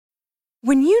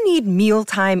When you need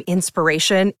mealtime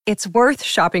inspiration, it's worth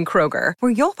shopping Kroger,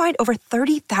 where you'll find over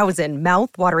 30,000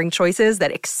 mouth-watering choices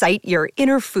that excite your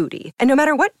inner foodie. And no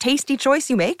matter what tasty choice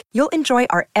you make, you'll enjoy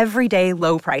our everyday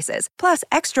low prices, plus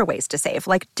extra ways to save,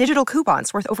 like digital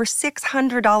coupons worth over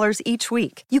 $600 each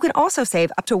week. You can also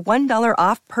save up to $1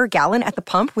 off per gallon at the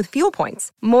pump with fuel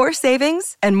points. More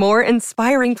savings and more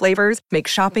inspiring flavors make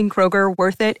shopping Kroger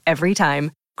worth it every time.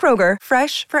 Kroger,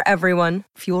 fresh for everyone.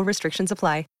 Fuel restrictions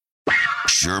apply.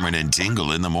 Sherman and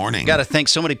Tingle in the morning. Got to thank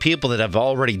so many people that have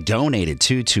already donated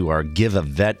to our Give a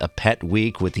Vet a Pet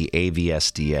Week with the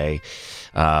AVSDA.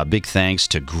 Big thanks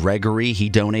to Gregory. He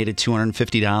donated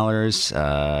 $250.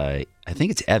 I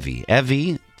think it's Evie.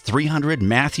 Evie, $300.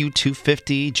 Matthew,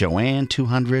 $250. Joanne,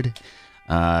 $200.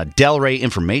 Delray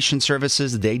Information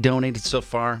Services, they donated so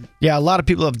far. Yeah, a lot of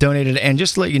people have donated. And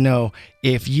just to let you know,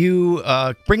 if you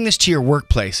bring this to your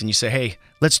workplace and you say, hey,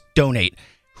 let's donate,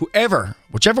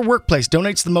 whichever workplace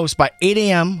donates the most by 8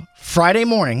 a.m. Friday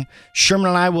morning, Sherman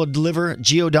and I will deliver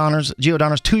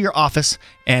Geodonors to your office.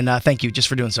 And thank you just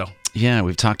for doing so. Yeah,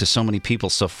 we've talked to so many people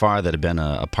so far that have been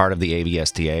a part of the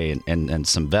AVSDA and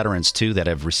some veterans, too, that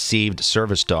have received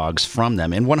service dogs from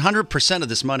them. And 100% of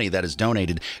this money that is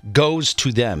donated goes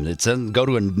to them. It doesn't go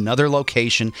to another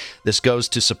location. This goes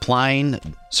to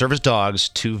supplying service dogs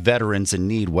to veterans in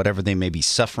need, whatever they may be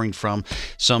suffering from.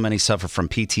 So many suffer from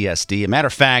PTSD. A matter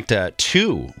of fact,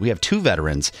 we have two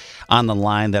veterans on the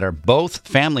line that are both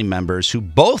family members who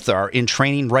both are in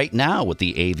training right now with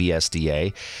the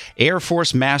AVSDA. Air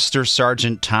Force Master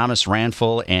Sergeant Thomas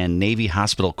Ranful and Navy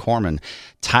Hospital Corpsman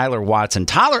Tyler Watson.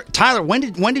 Tyler, when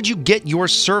did you get your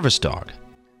service dog?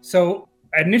 So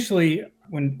initially,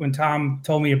 when Tom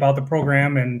told me about the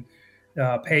program and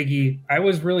Peggy, I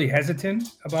was really hesitant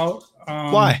about.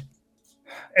 Why?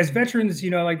 As veterans,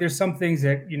 there's some things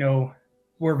that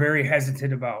we're very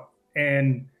hesitant about,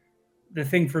 and the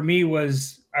thing for me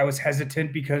was I was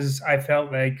hesitant because I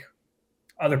felt like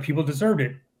other people deserved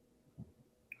it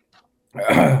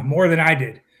more than I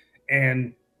did.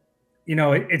 And,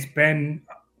 it's been,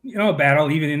 a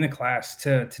battle even in the class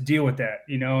to deal with that,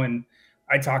 and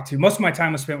I talked to, most of my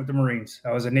time was spent with the Marines.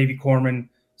 I was a Navy corpsman.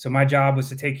 So my job was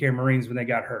to take care of Marines when they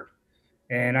got hurt.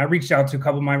 And I reached out to a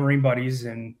couple of my Marine buddies,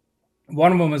 and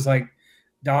one of them was like,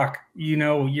 Doc, you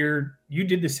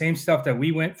did the same stuff that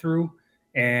we went through,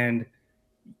 and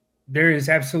there is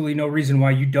absolutely no reason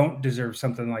why you don't deserve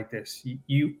something like this.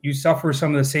 You suffer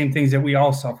some of the same things that we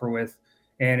all suffer with.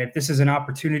 And if this is an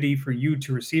opportunity for you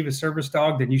to receive a service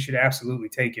dog, then you should absolutely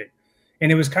take it.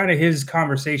 And it was kind of his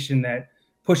conversation that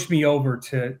pushed me over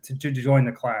to join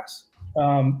the class.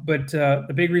 But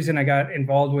the big reason I got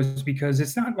involved was because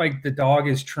it's not like the dog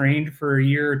is trained for a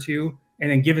year or two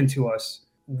and then given to us.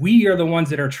 We are the ones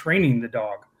that are training the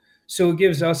dog. So it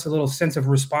gives us a little sense of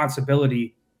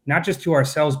responsibility, not just to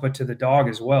ourselves, but to the dog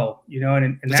as well.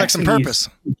 And it's like some purpose.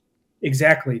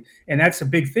 Exactly. And that's a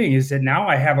big thing, is that now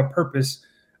I have a purpose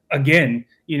again,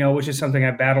 which is something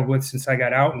I battled with since I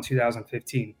got out in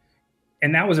 2015.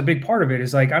 And that was a big part of it,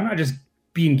 is like, I'm not just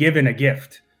being given a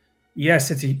gift.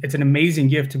 Yes, it's an amazing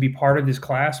gift to be part of this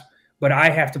class, but I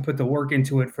have to put the work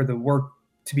into it for the work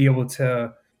to be able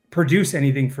to produce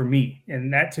anything for me.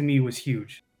 And that to me was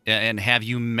huge. And have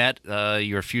you met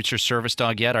your future service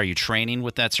dog yet? Are you training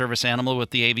with that service animal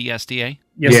with the AVSDA?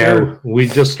 Yes, sir. We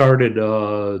just started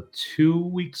 2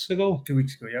 weeks ago. 2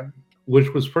 weeks ago, yeah.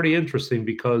 Which was pretty interesting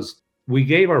because we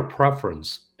gave our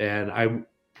preference, and I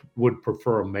would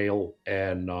prefer a male,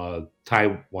 and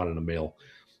Ty wanted a male.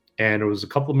 And there was a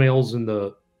couple of males in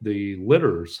the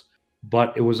litters,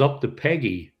 but it was up to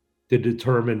Peggy to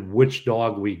determine which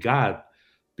dog we got,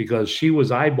 because she was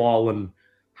eyeballing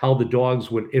how the dogs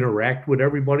would interact with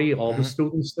everybody, all the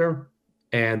students there.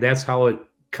 And that's how it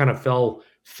kind of fell.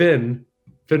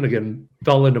 Finnegan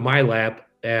fell into my lap,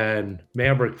 and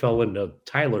Maverick fell into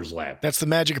Tyler's lap. That's the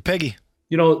magic of Peggy.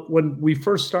 When we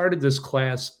first started this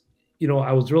class,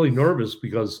 I was really nervous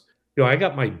because, I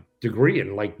got my degree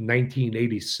in like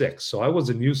 1986. So I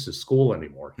wasn't used to school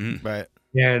anymore. Right.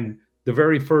 And the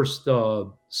very first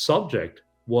subject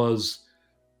was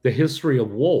the history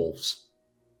of wolves.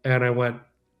 And I went,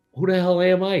 who the hell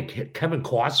am I? Kevin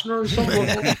Costner or something?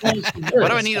 What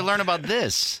do I need to learn about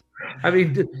this? I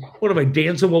mean, what am I,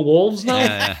 dancing with wolves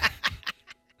now?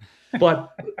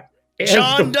 But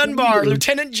Dunbar,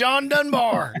 Lieutenant John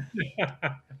Dunbar.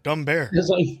 Dumb bear.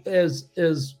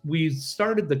 As we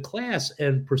started the class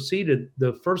and proceeded,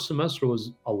 the first semester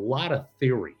was a lot of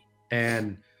theory,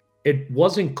 and it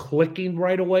wasn't clicking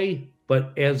right away.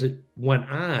 But as it went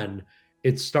on,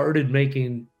 it started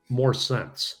making more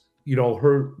sense.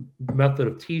 Her method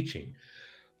of teaching,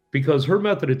 because her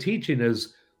method of teaching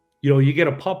is, you get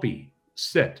a puppy,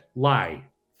 sit, lie,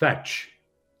 fetch.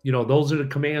 Those are the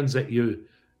commands that you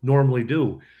normally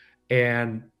do.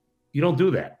 And you don't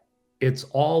do that. It's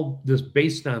all this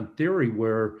based on theory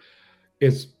where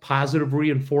it's positive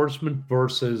reinforcement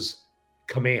versus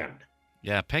command.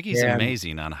 Yeah, Peggy's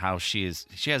amazing on how she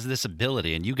has this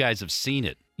ability, and you guys have seen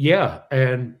it. Yeah,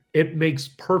 and it makes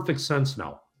perfect sense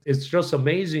now. It's just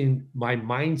amazing. My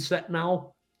mindset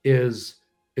now is,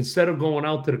 instead of going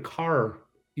out to the car,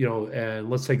 and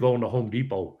let's say going to Home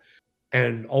Depot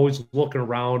and always looking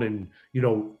around and,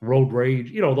 road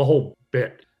rage, the whole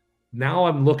bit. Now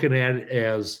I'm looking at it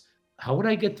as, how would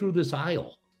I get through this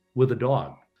aisle with a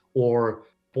dog? Or,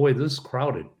 boy, this is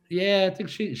crowded. Yeah, I think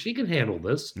she can handle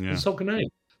this. Yeah. And so can I.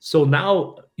 So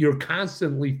now you're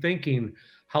constantly thinking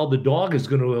how the dog is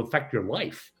going to affect your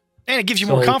life. And it gives you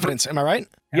more confidence. Am I right?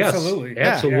 Yes, absolutely.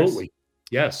 Absolutely.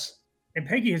 Yes. And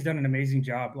Peggy has done an amazing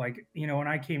job. Like, when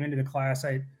I came into the class,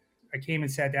 I came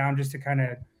and sat down just to kind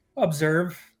of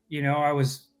observe.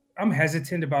 I'm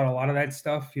hesitant about a lot of that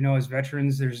stuff. As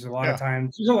veterans, there's a lot of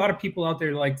times, there's a lot of people out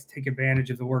there that like to take advantage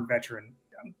of the word veteran.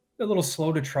 I'm a little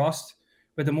slow to trust,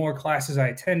 but the more classes I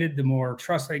attended, the more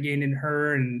trust I gained in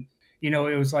her. And,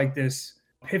 it was like this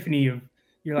epiphany of,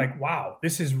 you're like, wow,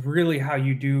 this is really how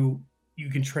you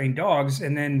can train dogs.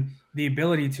 And then the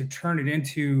ability to turn it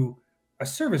into a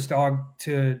service dog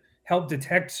to help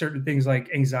detect certain things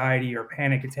like anxiety or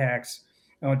panic attacks,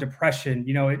 depression.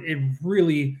 It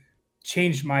really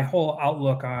changed my whole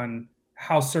outlook on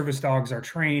how service dogs are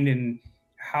trained and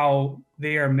how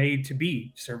they are made to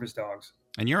be service dogs.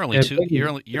 And you're only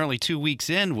you're only 2 weeks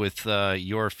in with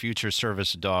your future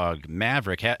service dog,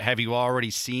 Maverick. Have you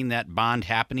already seen that bond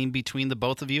happening between the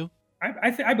both of you?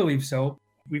 I believe so.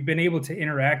 We've been able to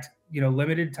interact,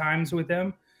 limited times with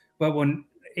them, but when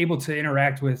able to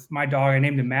interact with my dog, I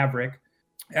named him Maverick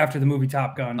after the movie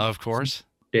Top Gun. Of course.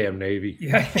 Damn Navy.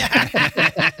 Yeah.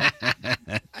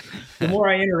 The more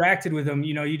I interacted with him,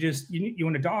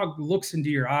 when a dog looks into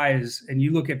your eyes and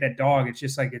you look at that dog, it's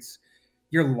just like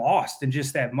you're lost in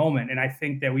just that moment. And I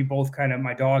think that we both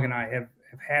my dog and I have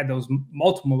had those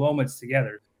multiple moments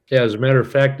together. Yeah, as a matter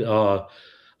of fact,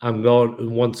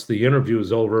 once the interview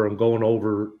is over, I'm going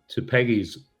over to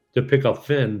Peggy's to pick up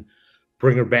Finn,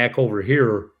 bring her back over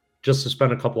here just to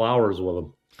spend a couple hours with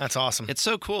him. That's awesome. It's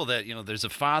so cool that, there's a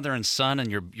father and son,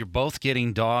 and you're both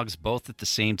getting dogs both at the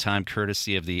same time,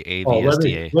 courtesy of the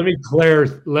AVSDA. Let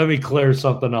me clear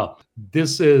something up.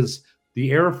 This is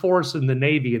the Air Force and the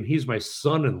Navy, and he's my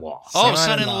son-in-law. Oh,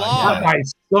 son-in-law! Not my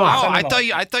son. Oh, I thought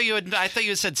you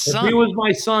had said son. If he was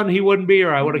my son, he wouldn't be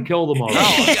here. I would have killed him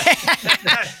already.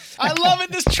 I love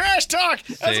it. This trash talk.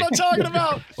 That's what I'm talking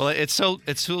about. Well, it's so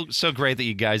great that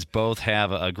you guys both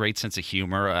have a great sense of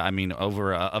humor. I mean,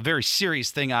 over a very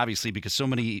serious thing, obviously, because so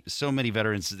many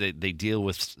veterans they deal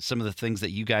with some of the things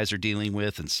that you guys are dealing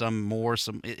with, and some more.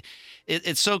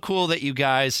 It's so cool that you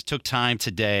guys took time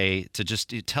today to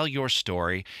just tell your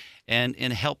story and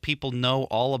help people know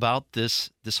all about this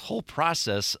whole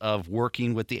process of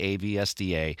working with the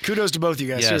AVSDA. Kudos to both of you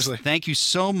guys, seriously. Thank you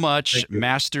so much,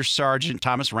 Master Sergeant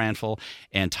Thomas Ranfel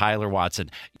and Tyler Watson.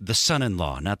 The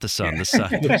son-in-law, not the son, the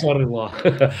son. The son-in-law.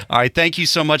 All right, thank you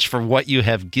so much for what you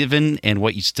have given and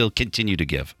what you still continue to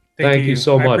give. Thank you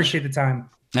so much. I appreciate the time.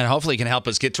 And hopefully you can help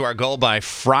us get to our goal by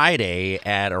Friday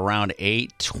at around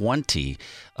 8:20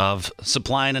 of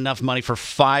supplying enough money for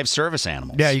 5 service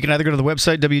animals. Yeah, you can either go to the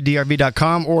website,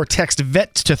 WDRV.com, or text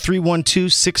VET to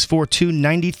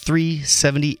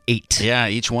 312-642-9378. Yeah,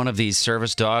 each one of these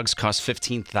service dogs costs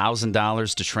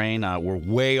 $15,000 to train. We're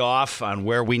way off on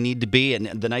where we need to be. And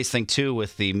the nice thing, too,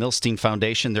 with the Milstein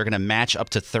Foundation, they're going to match up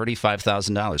to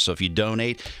 $35,000. So if you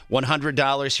donate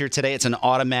 $100 here today, it's an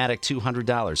automatic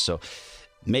 $200. So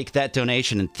make that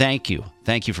donation, and thank you.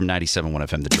 Thank you from 97.1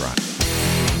 FM, The Drive.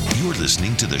 You're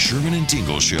listening to the Sherman and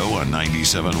Tingle Show on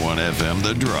 97.1 FM,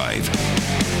 The Drive,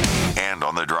 and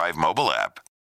on the Drive mobile app.